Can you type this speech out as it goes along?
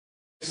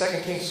2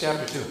 Kings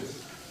chapter 2.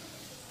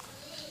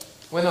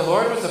 When the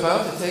Lord was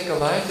about to take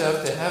Elijah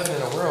up to heaven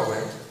in a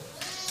whirlwind,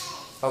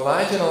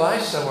 Elijah and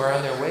Elisha were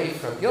on their way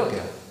from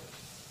Gilgal.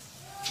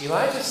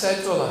 Elijah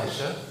said to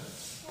Elisha,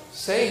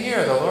 "Stay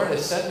here, the Lord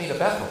has sent me to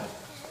Bethel."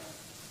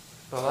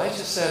 But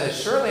Elisha said,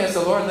 "As surely as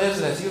the Lord lives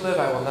and as you live,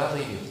 I will not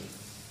leave you."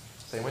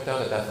 So he went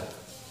down to Bethel.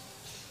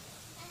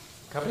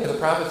 The company of the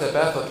prophets at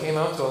Bethel came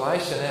out to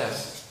Elisha and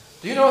asked,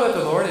 "Do you know that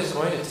the Lord is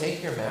going to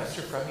take your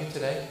master from you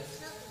today?"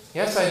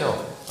 "Yes, I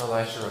know,"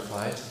 Elisha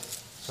replied,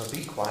 "so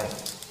be quiet."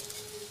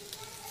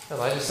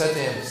 Elijah said to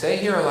him, "Stay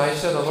here,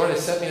 Elisha, the Lord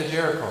has sent me to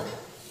Jericho."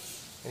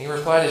 And he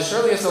replied, "As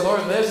surely as the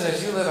Lord lives and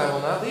as you live, I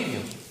will not leave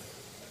you."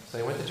 So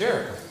he went to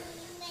Jericho.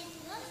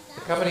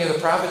 The company of the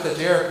prophets at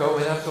Jericho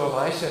went up to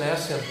Elisha and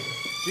asked him,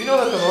 "Do you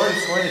know that the Lord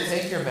is going to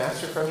take your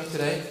master from you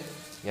today?"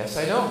 "Yes,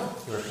 I know,"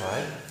 he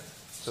replied,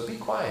 "so be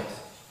quiet."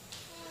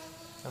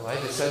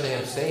 Elijah said to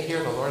him, "Stay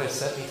here, the Lord has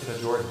sent me to the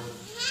Jordan."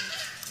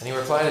 And he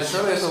replied, "As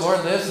surely as the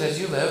Lord lives and as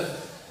you live,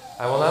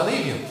 I will not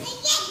leave you."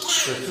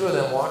 So the two of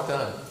them walked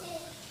on.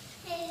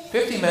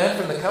 50 men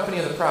from the company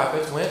of the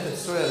prophets went and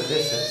stood at a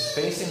distance,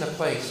 facing the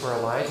place where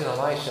Elijah and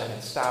Elisha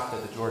had stopped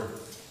at the Jordan.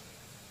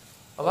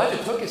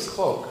 Elijah took his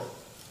cloak,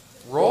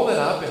 rolled it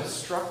up, and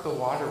struck the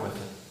water with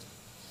it.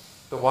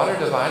 The water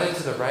divided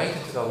to the right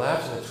and to the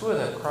left, and the two of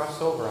them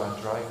crossed over on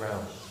dry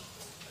ground.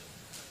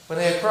 When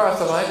they had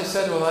crossed, Elijah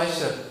said to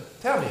Elisha,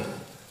 "Tell me,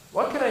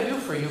 what can I do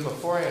for you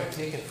before I am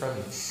taken from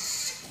you?"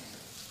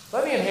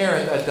 "Let me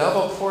inherit a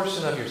double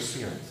portion of your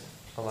spirit,"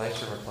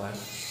 Elisha replied.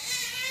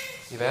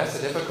 "You've asked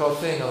a difficult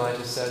thing,"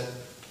 Elijah said.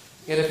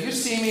 "Yet if you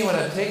see me when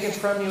I'm taken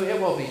from you,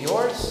 it will be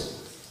yours.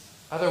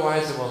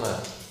 Otherwise it will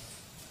not."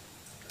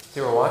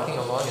 They were walking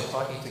along and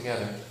talking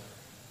together.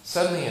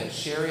 Suddenly a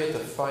chariot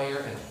of fire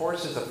and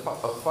horses of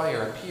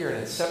fire appeared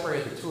and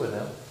separated the two of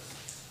them.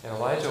 And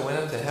Elijah went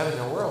up to heaven in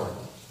a whirlwind.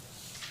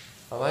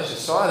 Elisha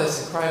saw this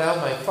and cried out,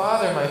 my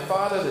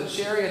father, the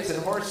chariots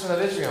and horsemen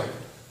of Israel."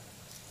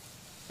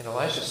 And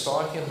Elisha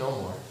saw him no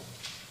more.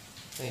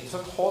 And he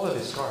took hold of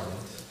his garment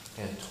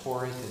and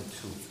tore it in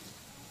two.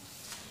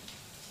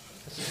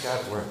 This is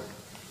God's word.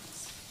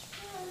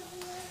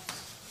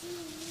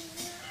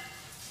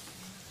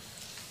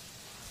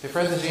 Dear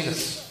friends in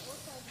Jesus,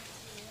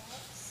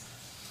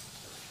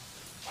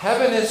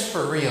 heaven is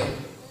for real.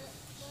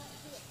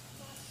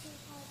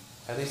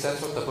 At least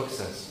that's what the book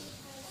says.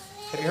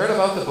 Have you heard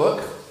about the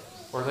book,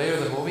 or later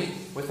the movie,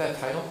 with that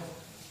title?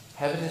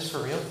 Heaven is for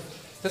real?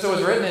 Since it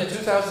was written in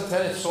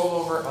 2010, it sold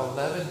over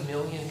 11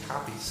 million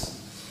copies.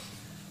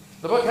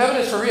 The book Heaven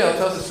is for Real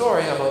tells the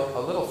story of a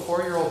little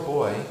 4-year-old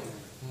boy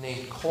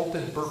named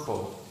Colton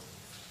Burpo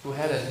who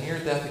had a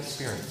near-death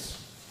experience.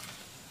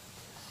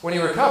 When he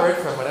recovered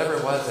from whatever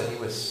it was that he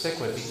was sick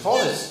with, he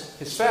told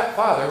his fat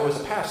father, who was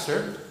a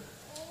pastor,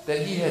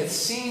 that he had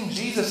seen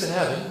Jesus in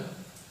heaven,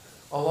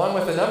 along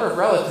with a number of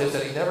relatives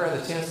that he never had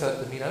the chance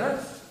to meet on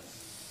earth.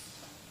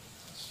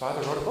 His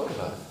father wrote a book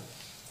about it.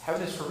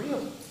 Heaven is for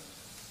real.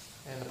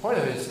 And the point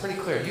of it is pretty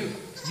clear.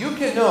 You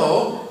can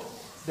know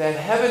that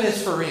heaven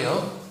is for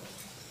real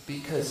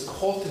because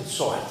Colton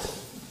saw it.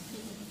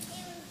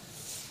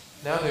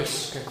 Now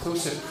there's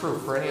conclusive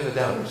proof for any of the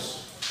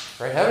doubters.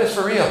 Right? Heaven is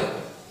for real.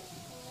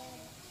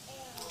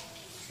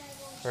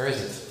 Where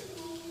is it?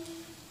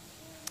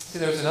 See,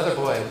 there was another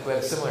boy who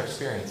had a similar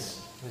experience.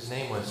 His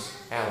name was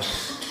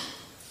Alex.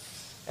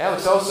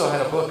 Alex also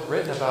had a book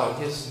written about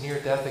his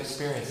near-death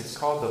experience. It's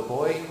called The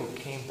Boy Who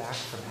Came Back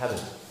from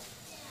Heaven.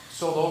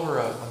 Sold over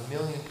 1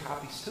 million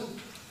copies too.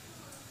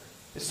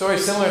 His story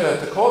is similar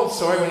to Colton's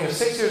story. When he was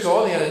 6 years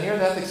old, he had a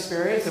near-death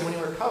experience, and when he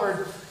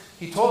recovered,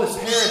 he told his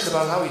parents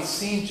about how he'd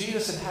seen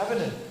Jesus in heaven,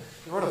 and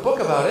he wrote a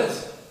book about it.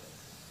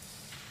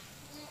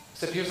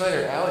 Except years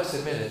later, Alex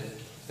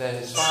admitted that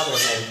his father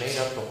had made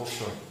up the whole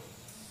story.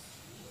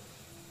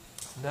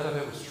 None of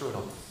it was true at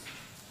all.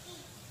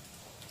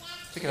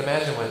 So you can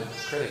imagine what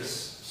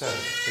critics said.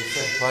 They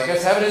said, well, I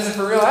guess heaven isn't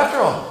for real after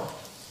all.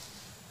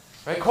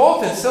 Right?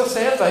 Colton still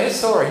stands by his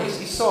story.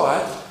 He saw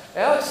it.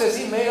 Alex says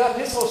he made up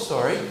his whole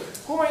story.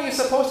 Who are you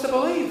supposed to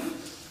believe?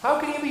 How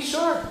can you be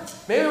sure?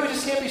 Maybe we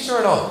just can't be sure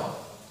at all.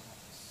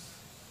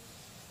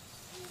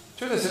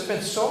 Truth is, there's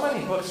been so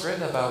many books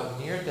written about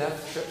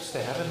near-death trips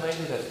to heaven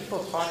lately that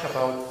people talk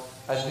about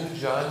a new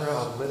genre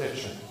of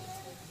literature.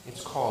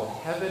 It's called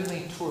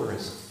heavenly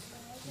tourism.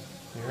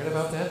 You heard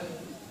about that?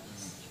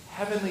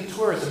 Heavenly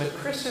tourism. And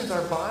Christians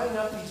are buying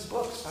up these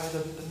books by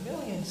the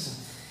millions.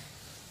 And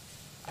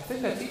I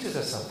think that teaches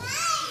us something.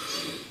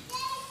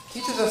 It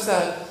teaches us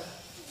that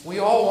we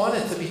all want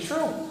it to be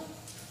true,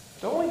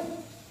 don't we?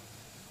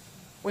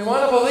 We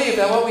want to believe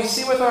that what we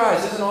see with our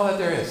eyes isn't all that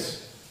there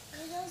is.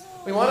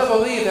 We want to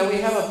believe that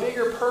we have a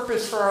bigger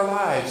purpose for our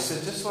lives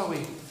than just what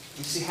we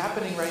see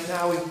happening right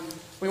now.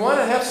 We want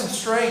to have some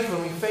strength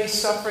when we face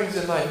sufferings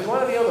in life. We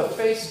want to be able to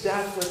face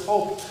death with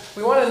hope.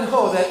 We want to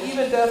know that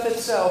even death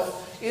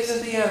itself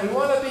isn't the end. We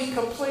want to be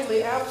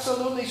completely,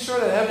 absolutely sure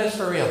that heaven is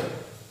for real.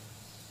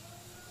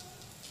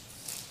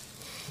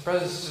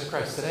 Brothers and sisters in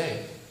Christ,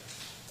 today,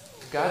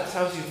 God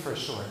tells you for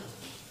sure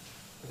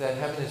that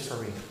heaven is for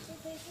real.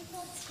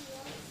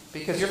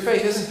 Because your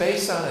faith isn't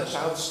based on a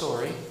child's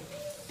story.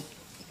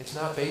 It's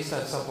not based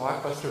on some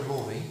blockbuster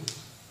movie.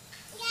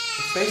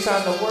 It's based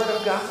on the Word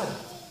of God.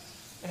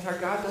 And our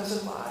God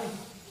doesn't lie.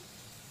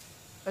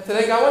 And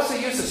today God wants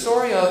to use the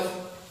story of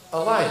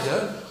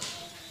Elijah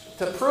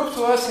to prove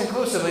to us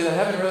conclusively that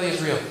heaven really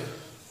is real.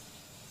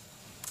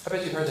 I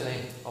bet you've heard the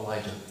name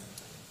Elijah.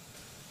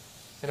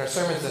 In our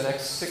sermons the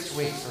next 6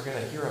 weeks, we're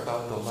going to hear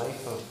about the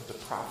life of the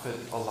prophet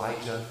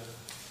Elijah.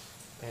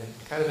 And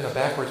kind of in a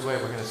backwards way,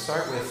 we're going to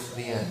start with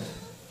the end,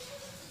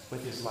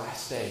 with his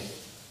last day.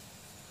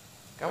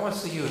 God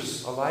wants to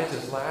use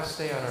Elijah's last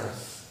day on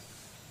earth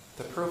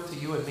to prove to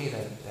you and me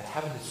that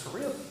heaven is for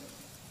real.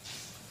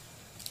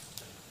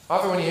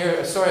 Often when you hear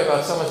a story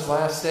about someone's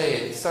last day,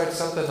 it starts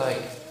something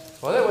like,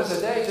 well, it was a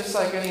day just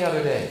like any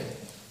other day.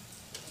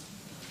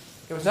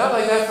 It was not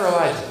like that for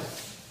Elijah.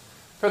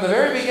 From the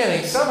very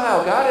beginning,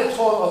 somehow God had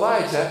told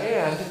Elijah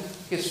and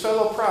his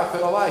fellow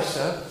prophet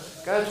Elisha,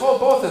 God had told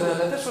both of them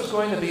that this was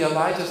going to be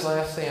Elijah's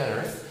last day on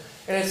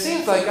earth. And it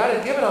seems like God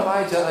had given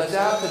Elijah a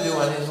job to do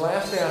on his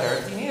last day on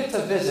earth. He needed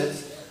to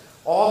visit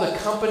all the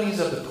companies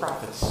of the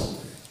prophets.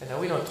 And now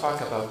we don't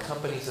talk about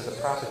companies of the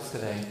prophets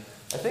today.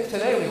 I think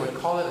today we would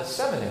call it a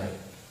seminary,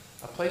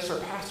 a place where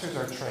pastors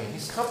are trained.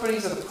 These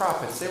companies of the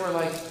prophets, they were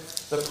like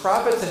the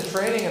prophets in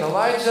training. And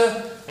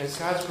Elijah, as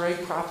God's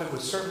great prophet,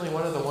 was certainly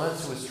one of the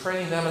ones who was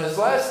training them. On his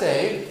last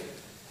day,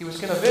 he was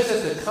going to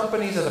visit the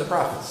companies of the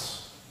prophets.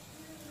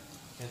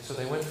 And so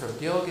they went from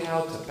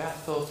Gilgal to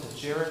Bethel to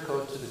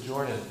Jericho to the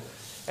Jordan.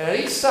 And at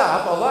each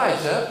stop,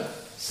 Elijah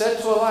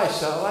said to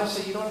Elisha,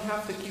 Elisha, you don't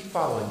have to keep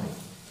following me.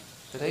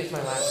 Today's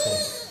my last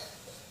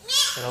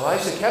day. And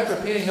Elisha kept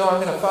repeating, no,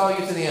 I'm going to follow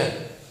you to the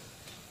end.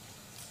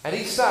 At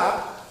each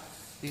stop,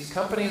 these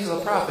companies of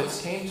the prophets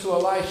came to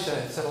Elisha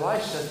and said,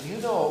 Elisha, do you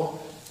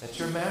know that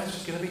your master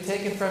is going to be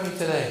taken from you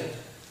today?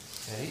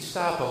 And at each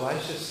stop,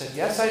 Elisha said,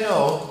 yes, I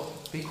know.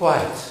 Be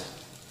quiet.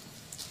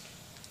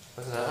 It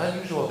was an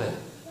unusual day.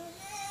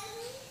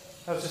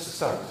 That was just a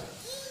start.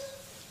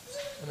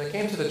 When they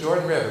came to the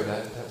Jordan River,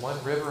 that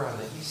one river on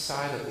the east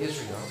side of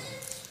Israel,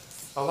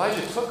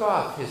 Elijah took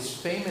off his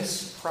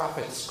famous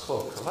prophet's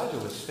cloak. Elijah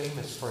was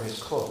famous for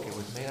his cloak. It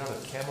was made out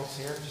of camel's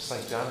hair, just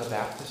like John the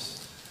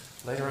Baptist.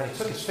 Later on, he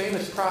took his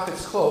famous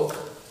prophet's cloak,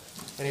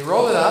 and he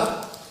rolled it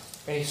up,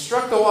 and he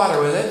struck the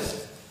water with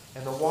it,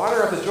 and the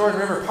water of the Jordan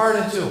River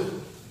parted in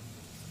two.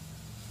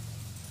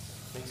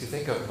 Makes you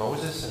think of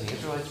Moses and the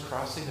Israelites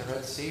crossing the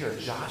Red Sea, or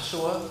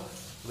Joshua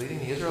leading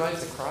the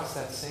Israelites across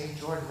that same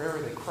Jordan River.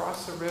 They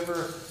crossed the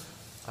river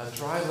on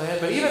dry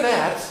land, but even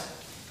that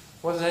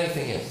wasn't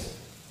anything yet.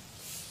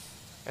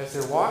 As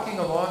they're walking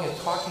along and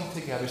talking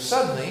together,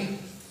 suddenly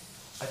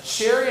a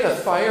chariot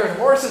of fire and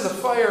horses of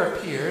fire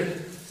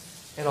appeared,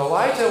 and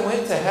Elijah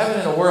went to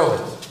heaven in a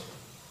whirlwind.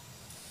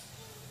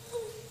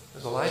 It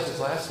was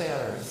Elijah's last day on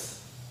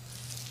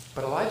earth.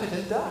 But Elijah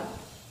didn't die.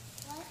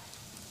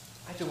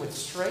 Elijah went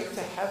straight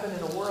to heaven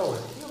in a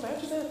whirlwind. Can you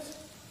imagine that?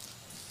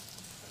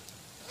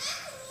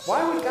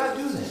 Why would God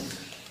do that?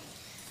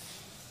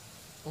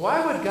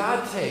 Why would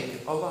God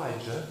take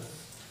Elijah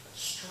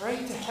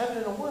straight to heaven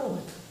in a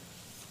whirlwind?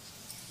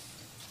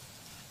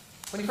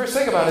 When you first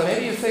think about it,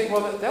 maybe you think,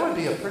 well, that would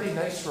be a pretty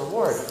nice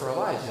reward for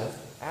Elijah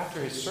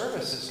after his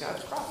service as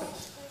God's prophet.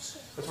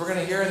 As we're going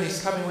to hear in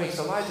these coming weeks,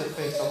 Elijah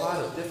faced a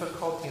lot of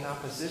difficulty and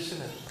opposition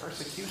and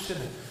persecution.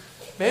 And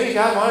maybe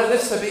God wanted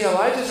this to be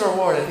Elijah's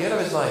reward at the end of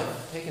his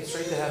life, taken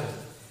straight to heaven.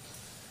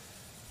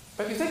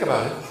 But if you think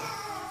about it,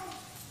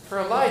 for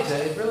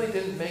Elijah, it really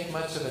didn't make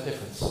much of a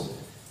difference.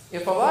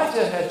 If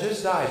Elijah had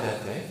just died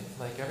that day,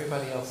 like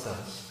everybody else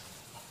does,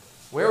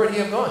 where would he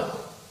have gone?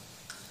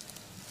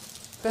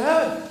 To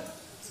heaven.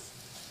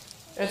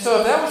 And so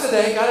if that was the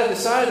day God had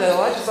decided that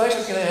Elijah's life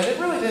was going to end, it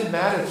really didn't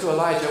matter to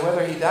Elijah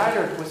whether he died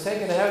or was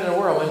taken to heaven in a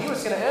whirlwind. He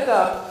was going to end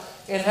up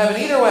in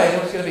heaven either way, and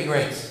it was going to be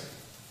great.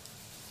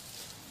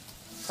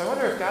 So I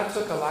wonder if God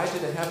took Elijah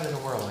to heaven in a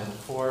whirlwind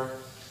for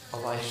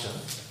Elisha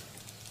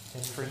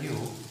and for you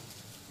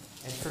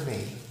and for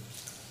me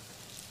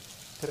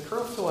to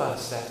prove to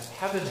us that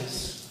heaven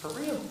is for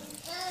real.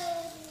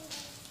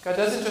 God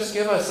doesn't just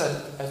give us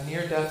a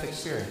near-death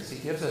experience. He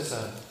gives us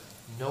a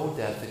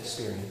no-death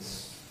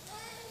experience.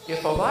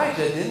 If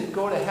Elijah didn't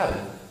go to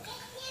heaven,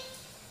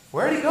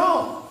 where'd he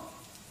go?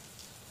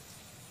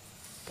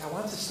 God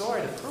wants a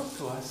story to prove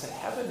to us that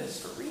heaven is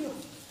for real.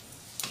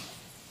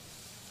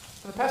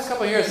 For the past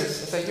couple of years,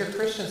 as I hear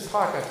Christians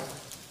talk,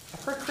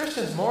 I've heard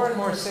Christians more and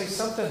more say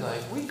something like,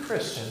 we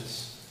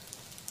Christians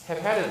have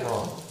had it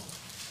wrong.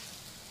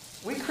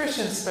 We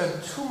Christians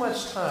spend too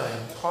much time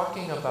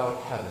talking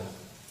about heaven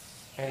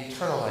and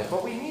eternal life.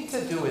 What we need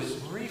to do is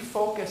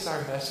refocus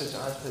our message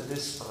onto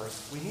this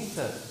earth. We need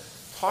to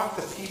talk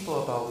to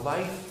people about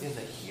life in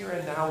the here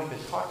and now. We've been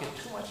talking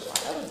too much about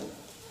heaven.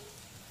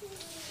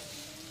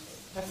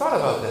 I thought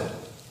about that.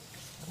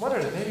 I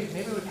wondered if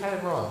maybe we've had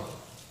it wrong.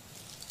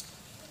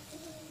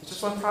 There's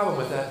just one problem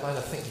with that line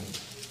of thinking.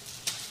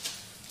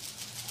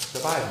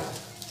 The Bible.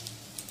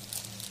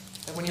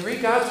 And when you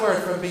read God's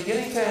Word from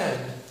beginning to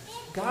end,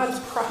 God's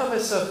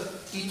promise of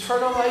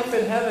eternal life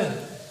in heaven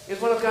is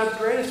one of God's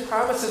greatest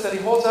promises that he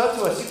holds out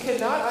to us. You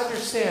cannot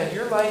understand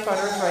your life on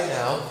earth right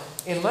now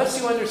unless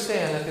you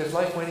understand that there's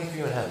life waiting for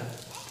you in heaven.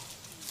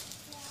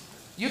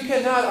 You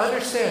cannot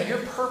understand your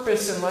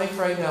purpose in life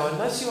right now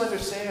unless you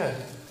understand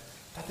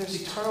that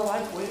there's eternal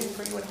life waiting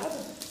for you in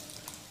heaven.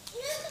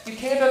 You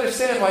can't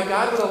understand why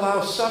God would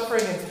allow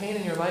suffering and pain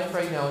in your life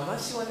right now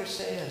unless you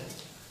understand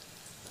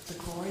the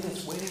glory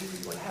that's waiting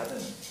for you in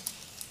heaven.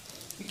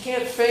 You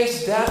can't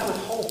face death with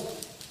hope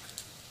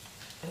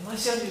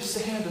unless you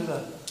understand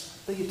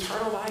the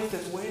eternal life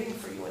that's waiting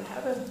for you in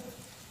heaven.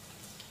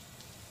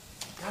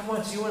 God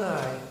wants you and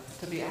I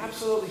to be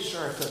absolutely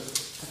sure, to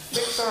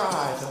fix our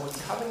eyes on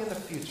what's coming in the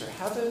future.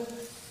 Heaven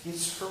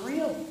is for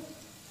real.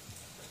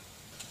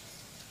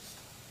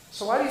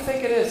 So why do you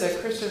think it is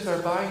that Christians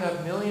are buying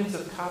up millions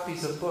of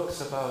copies of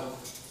books about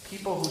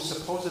people who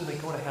supposedly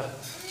go to heaven?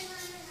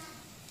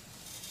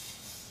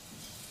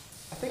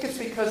 I think it's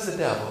because the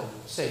devil,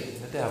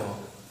 Satan, the devil,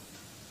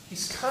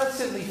 he's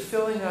constantly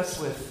filling us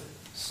with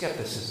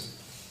skepticism.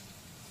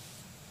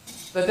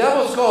 The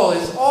devil's goal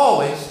is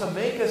always to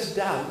make us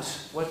doubt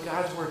what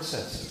God's word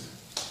says.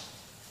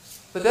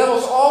 The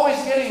devil's always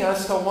getting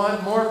us to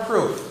want more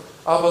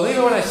proof. I'll believe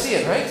it when I see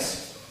it, right?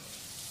 It's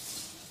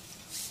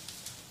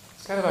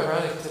kind of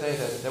ironic today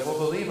that we'll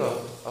believe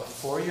a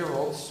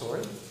 4-year-old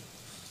story,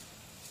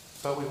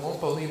 but we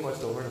won't believe what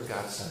the Word of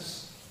God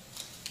says.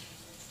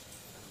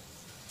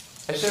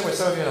 I shared with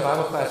some of you in a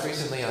Bible class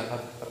recently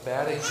a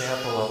bad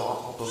example of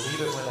I'll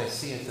believe it when I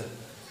see it.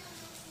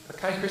 A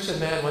kind Christian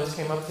man once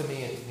came up to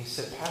me and he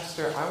said,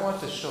 "Pastor, I want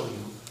to show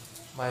you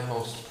my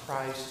most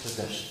prized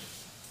possession."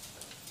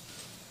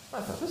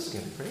 I thought, this is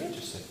going to be pretty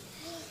interesting.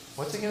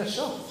 What's he going to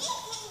show?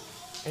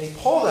 And he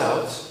pulled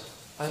out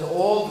an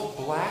old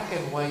black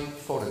and white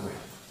photograph.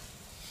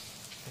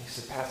 And he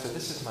said, "Pastor,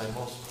 this is my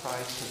most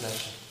prized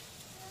possession."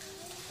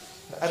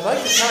 I'd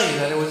like to tell you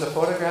that it was a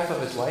photograph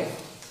of his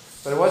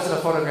wife, but it wasn't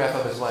a photograph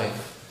of his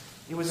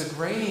wife. It was a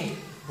grainy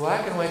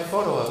black and white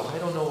photo of I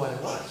don't know what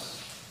it was.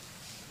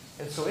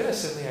 And so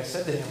innocently I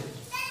said to him,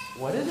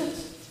 "What is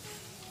it?"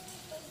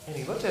 And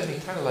he looked at me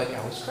kind of like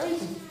I was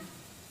crazy.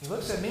 He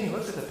looks at me, he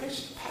looks at the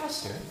picture.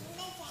 "Pastor,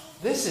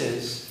 this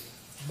is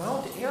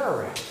Mount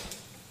Ararat.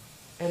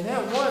 And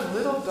that one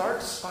little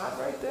dark spot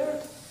right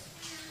there,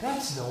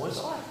 that's Noah's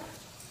Ark.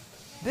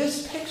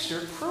 This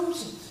picture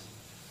proves it.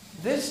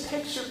 This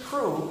picture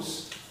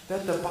proves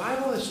that the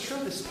Bible is true.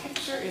 This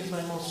picture is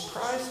my most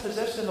prized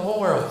possession in the whole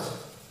world."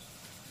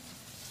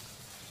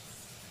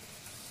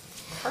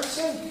 My heart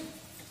sank.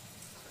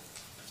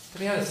 To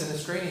be honest, in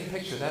this grainy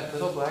picture, that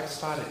little black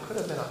spot, it could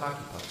have been a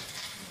hockey puck,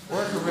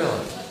 or a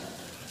gorilla,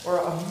 or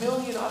a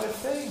million other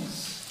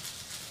things.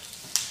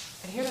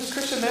 And here this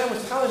Christian man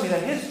was telling me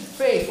that his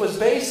faith was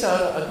based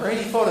on a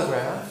grainy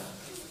photograph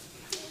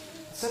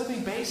instead of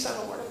being based on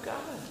the Word of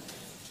God.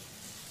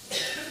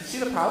 You see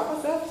the problem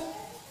with that?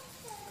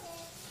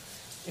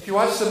 If you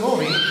watch the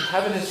movie,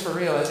 Heaven is for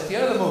Real, at the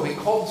end of the movie,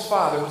 Colton's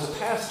father was a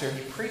pastor, and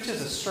he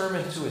preaches a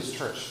sermon to his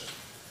church.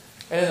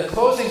 And in the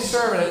closing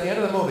sermon at the end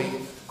of the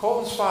movie,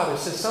 Colton's father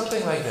says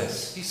something like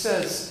this. He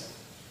says,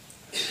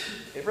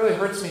 "It really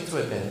hurts me to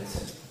admit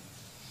it,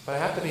 but I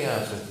have to be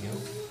honest with you.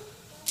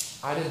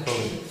 I didn't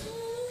believe it.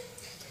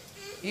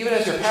 Even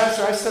as your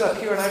pastor, I stood up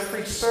here and I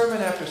preached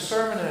sermon after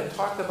sermon and I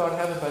talked about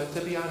heaven, but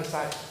to be honest,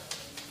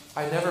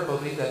 I never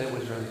believed that it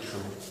was really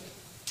true.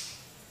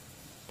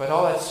 But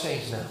all that's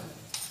changed now.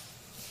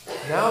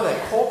 Now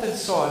that Colton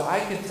saw it, I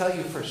can tell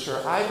you for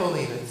sure, I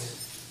believe it,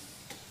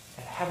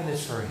 and heaven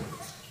is for real."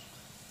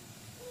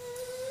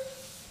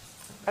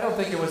 I don't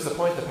think it was the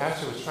point the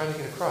pastor was trying to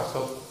get across,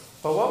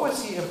 but what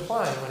was he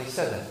implying when he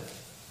said that?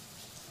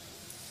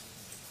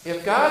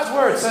 If God's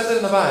Word says it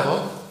in the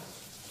Bible,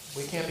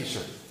 we can't be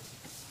sure.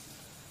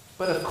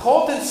 But if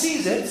Colton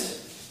sees it,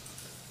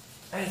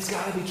 then it's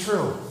got to be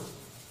true.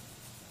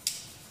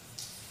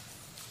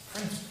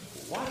 Friends,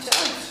 watch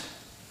out.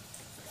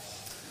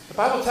 The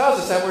Bible tells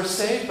us that we're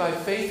saved by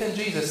faith in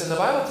Jesus, and the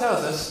Bible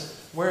tells us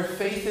where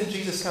faith in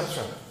Jesus comes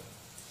from.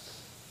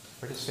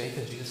 Where does faith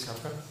in Jesus come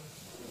from?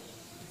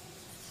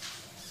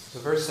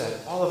 There's a verse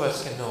that all of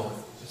us can know.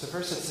 There's a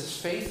verse that says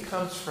faith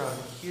comes from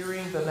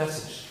hearing the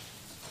message.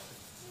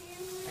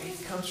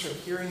 Faith comes from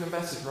hearing the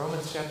message.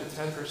 Romans chapter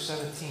 10, verse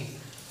 17.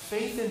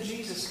 Faith in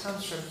Jesus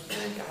comes from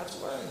hearing God's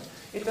Word.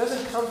 It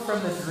doesn't come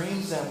from the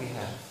dreams that we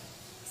have.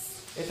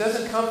 It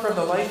doesn't come from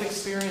the life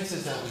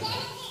experiences that we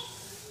have.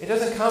 It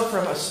doesn't come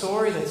from a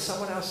story that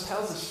someone else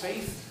tells us.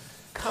 Faith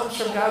comes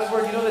from God's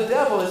Word. You know, the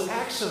devil is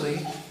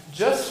actually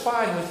just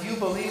fine with you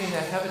believing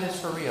that heaven is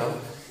for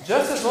real,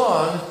 just as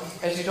long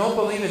as you don't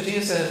believe in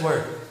Jesus and His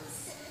Word.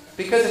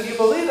 Because if you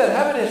believe that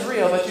heaven is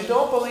real, but you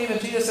don't believe in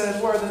Jesus and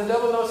His Word, then the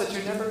devil knows that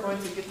you're never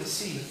going to get to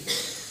see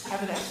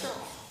heaven after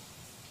all.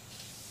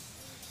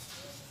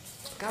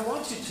 God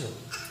wants you to.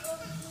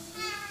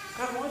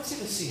 God wants you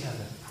to see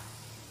heaven.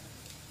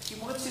 He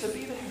wants you to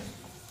be there.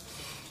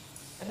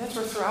 And that's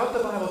where throughout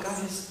the Bible,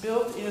 God has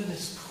built in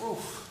this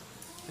proof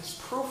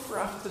for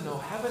us to know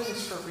heaven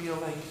is for real,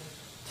 like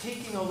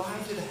taking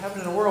Elijah to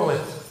heaven in a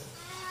whirlwind.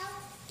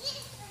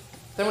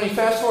 Then when you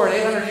fast forward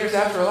 800 years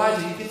after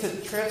Elijah, you get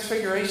to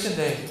Transfiguration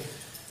Day.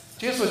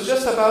 Jesus was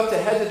just about to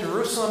head to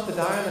Jerusalem to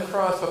die on the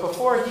cross, but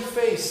before he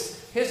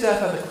faced his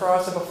death on the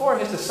cross and before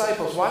his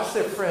disciples watched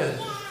their friend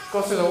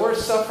go through the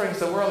worst sufferings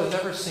the world has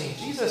ever seen,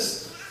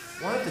 Jesus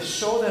wanted to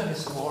show them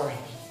his glory.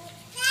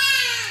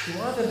 He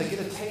wanted them to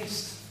get a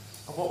taste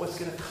of what was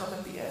going to come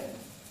at the end.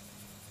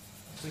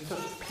 So he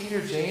took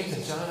Peter, James,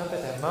 and John up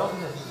at that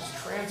mountain and he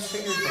was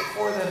transfigured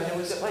before them. And it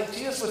was like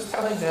Jesus was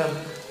telling them,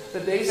 the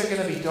days are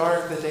going to be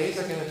dark, the days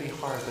are going to be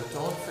hard, but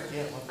don't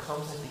forget what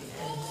comes at the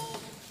end.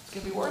 It's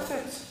going to be worth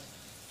it.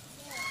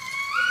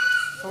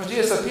 And when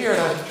Jesus appeared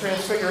on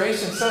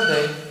Transfiguration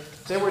Sunday,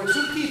 there were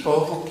two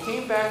people who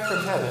came back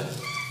from heaven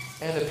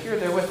and appeared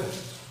there with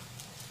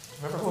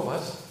him. Remember who it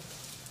was?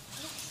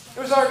 It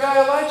was our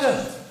guy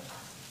Elijah.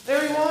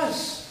 There he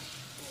was.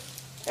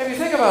 If you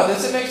think about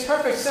this, it makes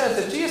perfect sense.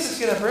 If Jesus is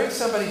going to bring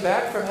somebody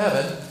back from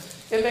heaven,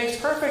 it makes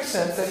perfect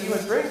sense that he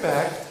would bring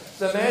back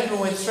the man who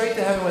went straight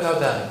to heaven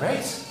without dying, right?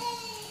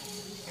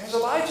 Here's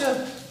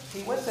Elijah.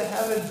 He went to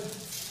heaven.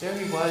 There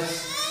he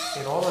was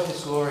in all of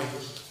his glory.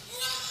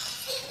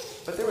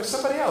 But there was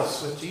somebody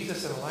else with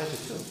Jesus and Elijah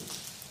too.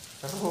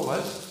 Remember who it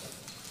was?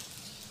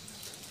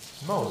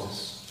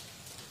 Moses.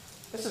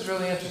 This is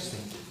really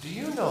interesting. Do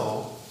you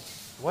know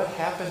what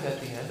happened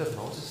at the end of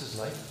Moses'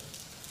 life?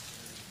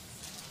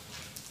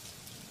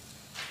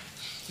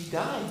 He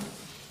died.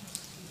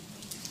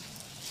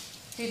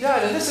 He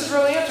died. And this is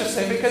really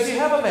interesting because you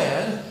have a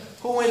man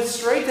who went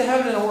straight to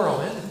heaven in a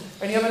whirlwind,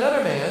 and you have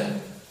another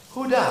man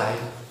who died,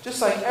 just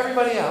like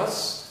everybody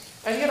else.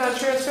 And yet on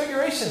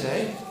Transfiguration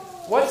Day,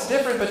 what's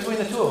different between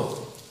the two of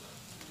them?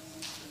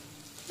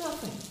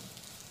 Nothing.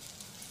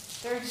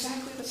 They're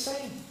exactly the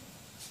same.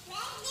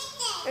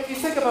 If you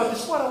think about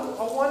this, what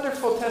a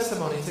wonderful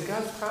testimony to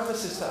God's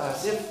promises to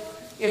us.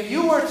 If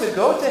you were to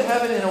go to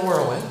heaven in a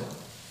whirlwind,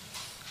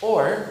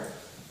 or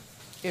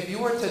if you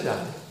were to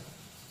die,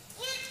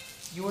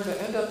 you were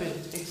to end up in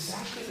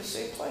exactly the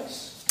same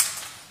place.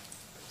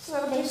 Isn't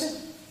that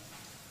amazing?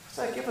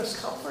 Doesn't that give us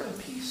comfort and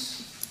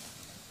peace?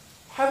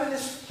 Heaven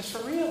is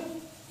for real.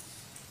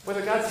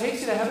 Whether God takes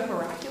you to heaven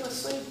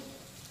miraculously,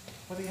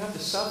 whether you have to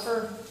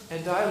suffer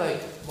and die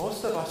like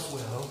most of us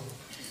will,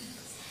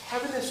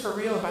 heaven is for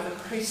real, and by the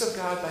grace of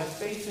God, by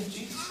faith in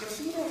Jesus, you're going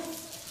to be there.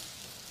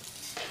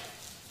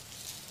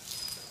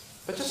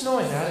 But just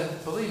knowing that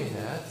and believing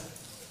that,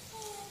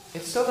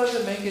 it still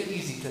doesn't make it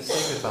easy to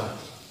say goodbye.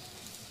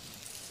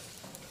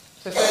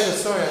 So I tell you the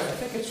story, I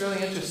think it's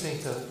really interesting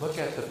to look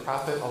at the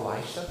prophet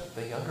Elisha,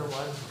 the younger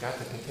one who got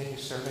to continue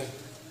serving.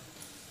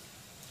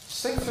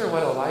 Just think through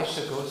what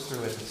Elisha goes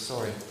through in the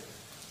story.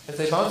 As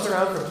they bounce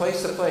around from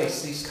place to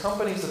place, these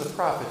companies of the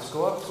prophets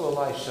go up to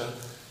Elisha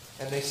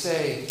and they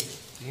say,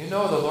 do you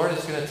know the Lord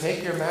is going to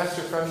take your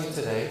master from you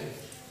today?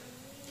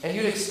 And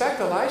you'd expect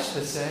Elisha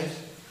to say,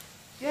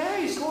 yeah,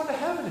 he's going to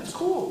heaven, it's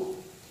cool.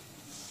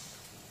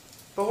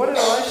 But what did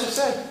Elisha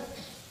say?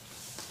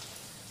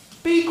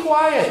 Be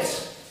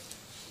quiet.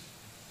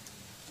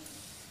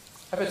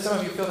 I bet some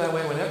of you feel that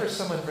way whenever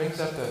someone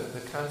brings up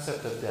the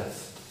concept of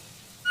death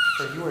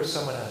for you or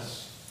someone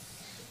else.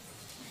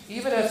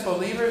 Even as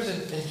believers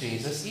in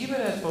Jesus, even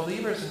as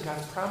believers in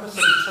God's promise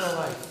of eternal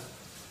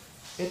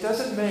life, it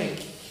doesn't make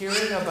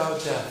hearing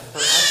about death for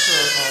us or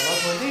our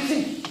loved ones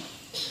easy.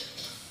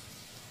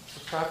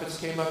 The prophets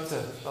came up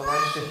to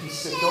Elisha. He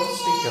said, don't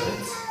speak of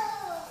it.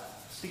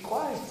 Just be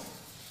quiet.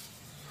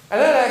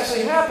 And that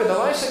actually happened.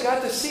 Elisha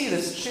got to see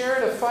this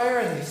chariot of fire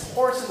and these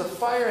horses of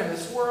fire and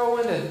this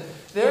whirlwind, and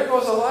there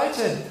goes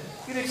Elijah. And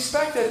you'd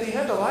expect at the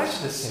end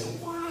Elisha to say,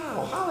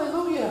 wow,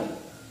 hallelujah,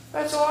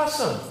 that's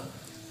awesome.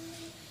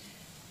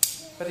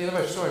 At the end of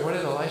our story, what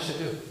did Elisha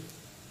do?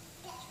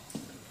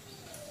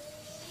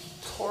 He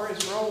tore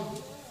his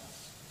robe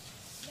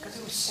because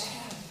he was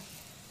sad.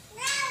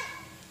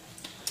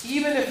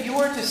 Even if you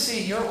were to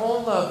see your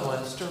own loved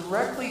ones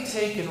directly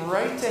taken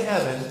right to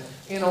heaven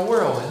in a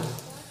whirlwind,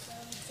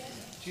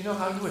 do you know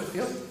how you would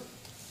feel? You'd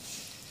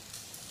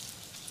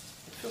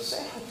feel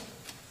sad.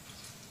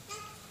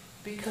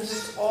 Because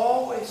it's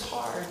always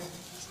hard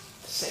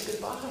to say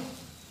goodbye.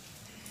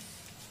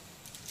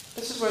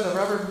 This is where the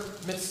rubber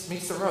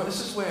meets the road. This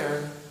is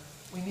where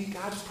we need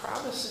God's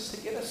promises to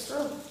get us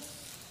through.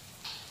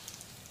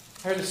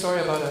 I heard a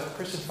story about a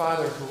Christian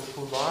father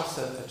who lost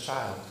a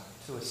child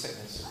to a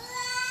sickness.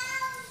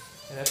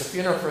 And at the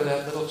funeral for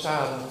that little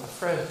child, a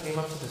friend came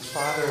up to this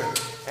father and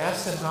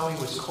asked him how he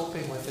was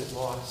coping with his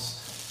loss.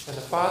 And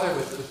the father,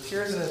 with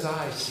tears in his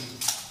eyes,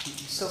 he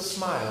still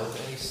smiled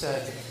and he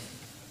said,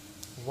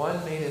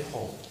 one made it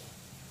whole.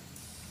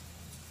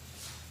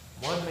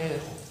 One made it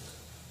whole.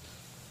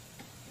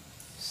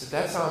 He said,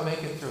 that's how I'm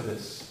making through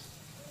this.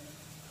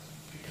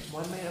 Because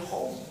one made it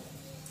whole.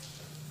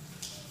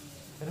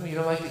 I know you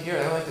don't like to hear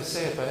it, I don't like to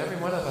say it, but every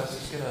one of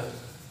us is going to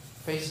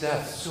face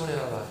death soon in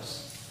our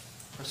lives.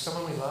 For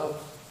someone we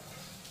love,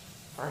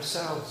 for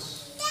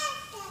ourselves.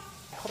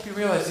 I hope you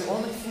realize the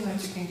only thing that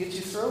can get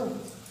you through,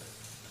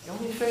 the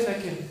only thing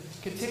that can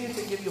continue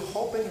to give you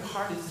hope in your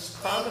heart is this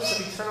promise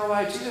of eternal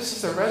life. Jesus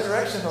is the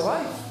resurrection of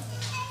life.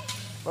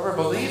 Whoever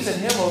believes in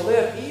him will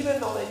live even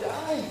though they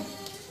die.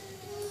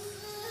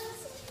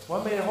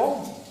 One made it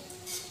home.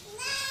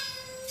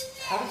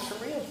 Heaven's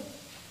for real.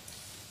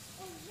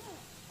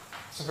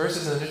 Some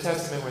verses in the New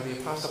Testament where the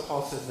Apostle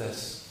Paul says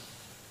this: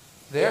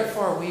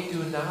 "Therefore we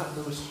do not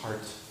lose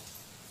heart.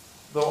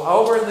 Though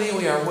outwardly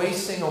we are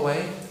wasting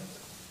away,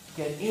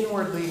 yet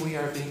inwardly we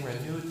are being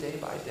renewed day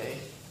by day.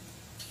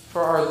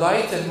 For our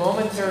light and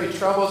momentary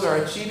troubles are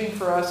achieving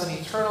for us an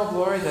eternal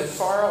glory that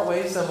far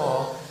outweighs them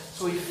all.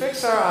 So we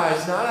fix our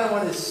eyes not on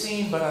what is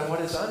seen, but on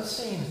what is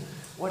unseen.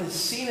 What is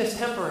seen is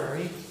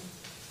temporary.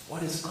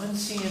 What is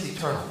unseen is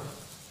eternal."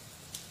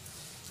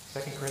 2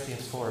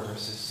 Corinthians 4,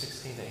 verses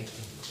 16 to 18.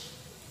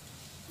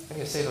 I'm going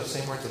to say those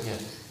same words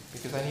again,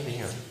 because I need to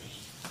hear them.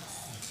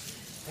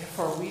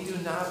 "Therefore we do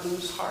not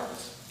lose heart.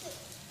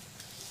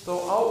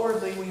 Though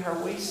outwardly we are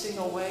wasting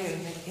away,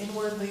 and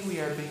inwardly we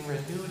are being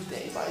renewed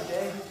day by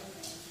day.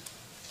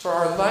 For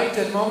our light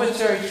and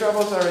momentary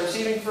troubles are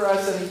achieving for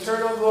us an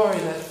eternal glory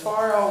that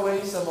far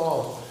outweighs them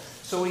all.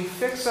 So we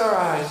fix our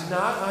eyes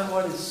not on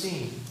what is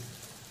seen,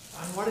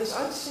 but on what is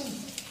unseen.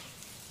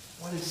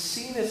 What is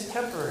seen is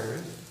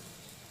temporary.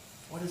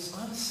 What is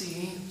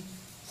unseen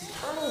is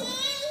eternal."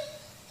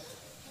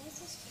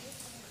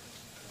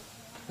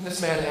 And this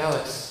man,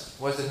 Alex,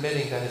 was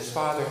admitting that his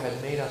father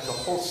had made up the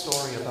whole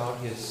story about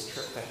his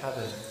trip to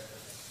heaven.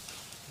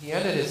 He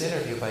ended his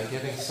interview by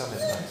giving some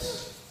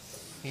advice.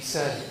 He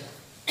said,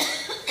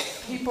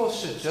 "People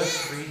should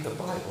just read the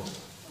Bible.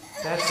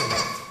 That's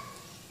enough."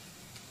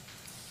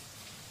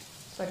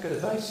 Is that good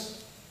advice?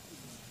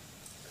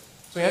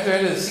 So we enter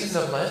into the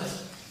season of Lent.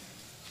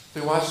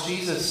 We watch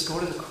Jesus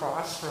go to the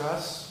cross for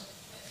us.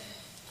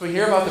 So we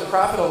hear about the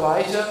prophet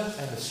Elijah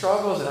and the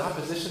struggles and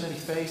opposition that he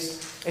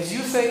faced. As you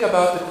think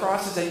about the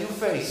crosses that you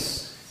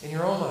face in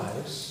your own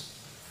lives,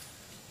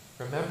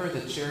 remember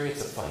the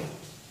chariots of fire.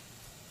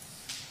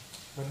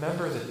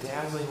 Remember the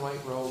dazzling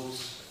white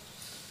robes.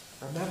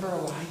 Remember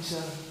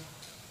Elijah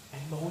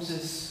and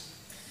Moses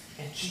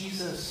and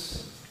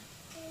Jesus.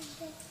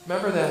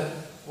 Remember that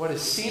what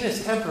is seen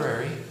is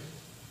temporary,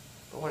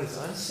 but what is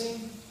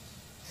unseen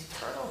is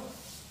eternal.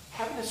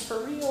 Heaven is for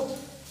real,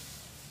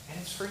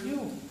 and it's for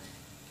you.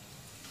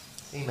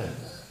 Amen.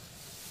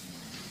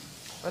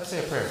 Let's say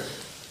a prayer.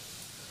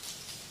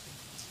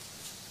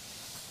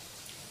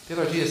 Dear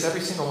Lord Jesus,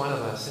 every single one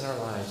of us in our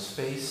lives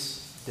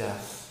face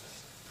death.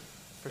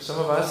 For some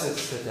of us,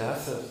 it's the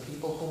death of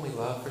people whom we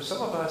love. For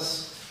some of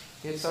us,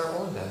 it's our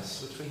own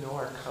deaths, which we know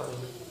are coming.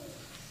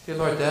 Dear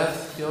Lord,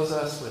 death fills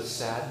us with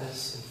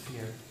sadness and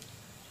fear.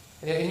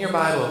 And yet in your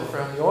Bible,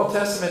 from the Old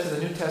Testament to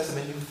the New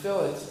Testament, you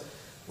fill it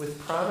with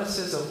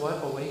promises of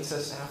what awaits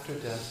us after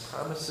death,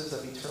 promises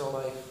of eternal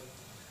life.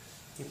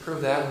 You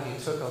proved that when you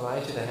took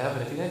Elijah to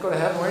heaven. If he didn't go to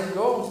heaven, where did he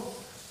go?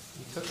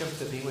 You took him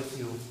to be with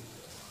you.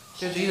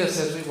 Dear Jesus,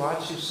 as we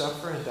watch you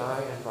suffer and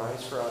die and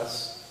rise for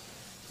us,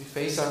 we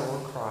face our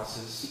own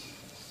crosses.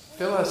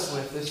 Fill us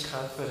with this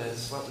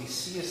confidence. What we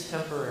see is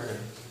temporary,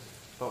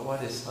 but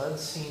what is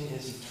unseen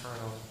is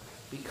eternal.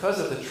 Because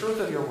of the truth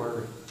of your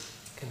word,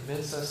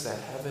 convince us that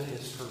heaven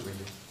is for real.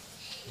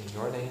 In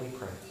your name we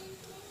pray.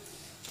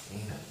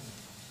 Amen.